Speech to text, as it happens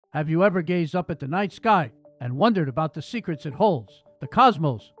Have you ever gazed up at the night sky and wondered about the secrets it holds? The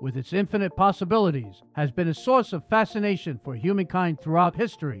cosmos, with its infinite possibilities, has been a source of fascination for humankind throughout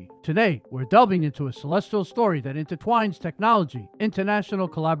history. Today, we're delving into a celestial story that intertwines technology, international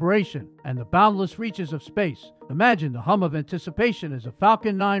collaboration, and the boundless reaches of space. Imagine the hum of anticipation as a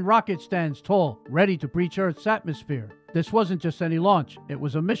Falcon 9 rocket stands tall, ready to breach Earth's atmosphere. This wasn't just any launch, it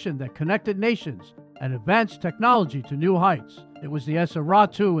was a mission that connected nations and advanced technology to new heights. It was the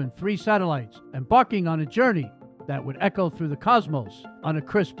SRA-2 and 3 satellites, embarking on a journey that would echo through the cosmos. On a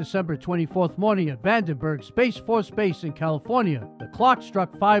crisp December 24th morning at Vandenberg Space Force Base in California, the clock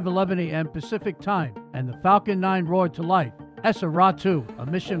struck 5:11 a.m. Pacific time, and the Falcon 9 roared to life. SRA-2, a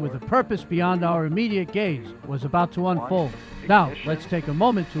mission with a purpose beyond our immediate gaze, was about to unfold. Now, let's take a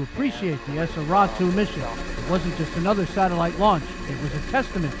moment to appreciate the SRA-2 mission. It wasn't just another satellite launch, it was a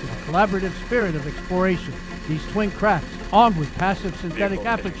testament to the collaborative spirit of exploration. These twin crafts, armed with passive synthetic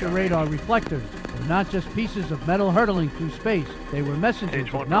aperture radar reflectors, were not just pieces of metal hurtling through space, they were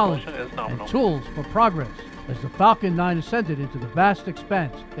messengers of knowledge and tools for progress. As the Falcon 9 ascended into the vast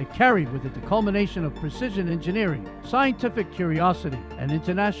expanse, it carried with it the culmination of precision engineering, scientific curiosity, and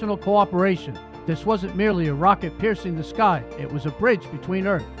international cooperation. This wasn't merely a rocket piercing the sky, it was a bridge between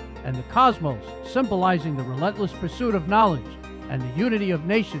Earth and the cosmos, symbolizing the relentless pursuit of knowledge and the unity of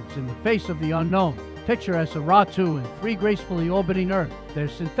nations in the face of the unknown. Picture SRA-2 and 3 gracefully orbiting Earth, their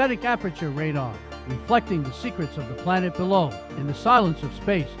synthetic aperture radar reflecting the secrets of the planet below. In the silence of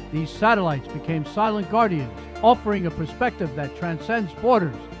space, these satellites became silent guardians, offering a perspective that transcends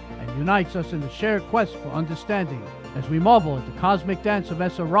borders and unites us in the shared quest for understanding. As we marvel at the cosmic dance of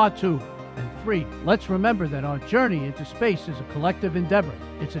SRA-2 and 3, let's remember that our journey into space is a collective endeavor.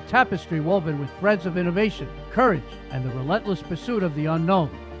 It's a tapestry woven with threads of innovation, courage, and the relentless pursuit of the unknown.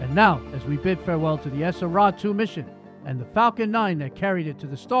 And now, as we bid farewell to the SRA-2 mission and the Falcon 9 that carried it to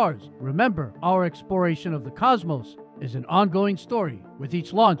the stars, remember, our exploration of the cosmos is an ongoing story. With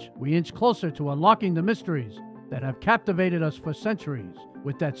each launch, we inch closer to unlocking the mysteries that have captivated us for centuries.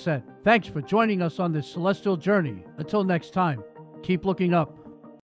 With that said, thanks for joining us on this celestial journey. Until next time, keep looking up.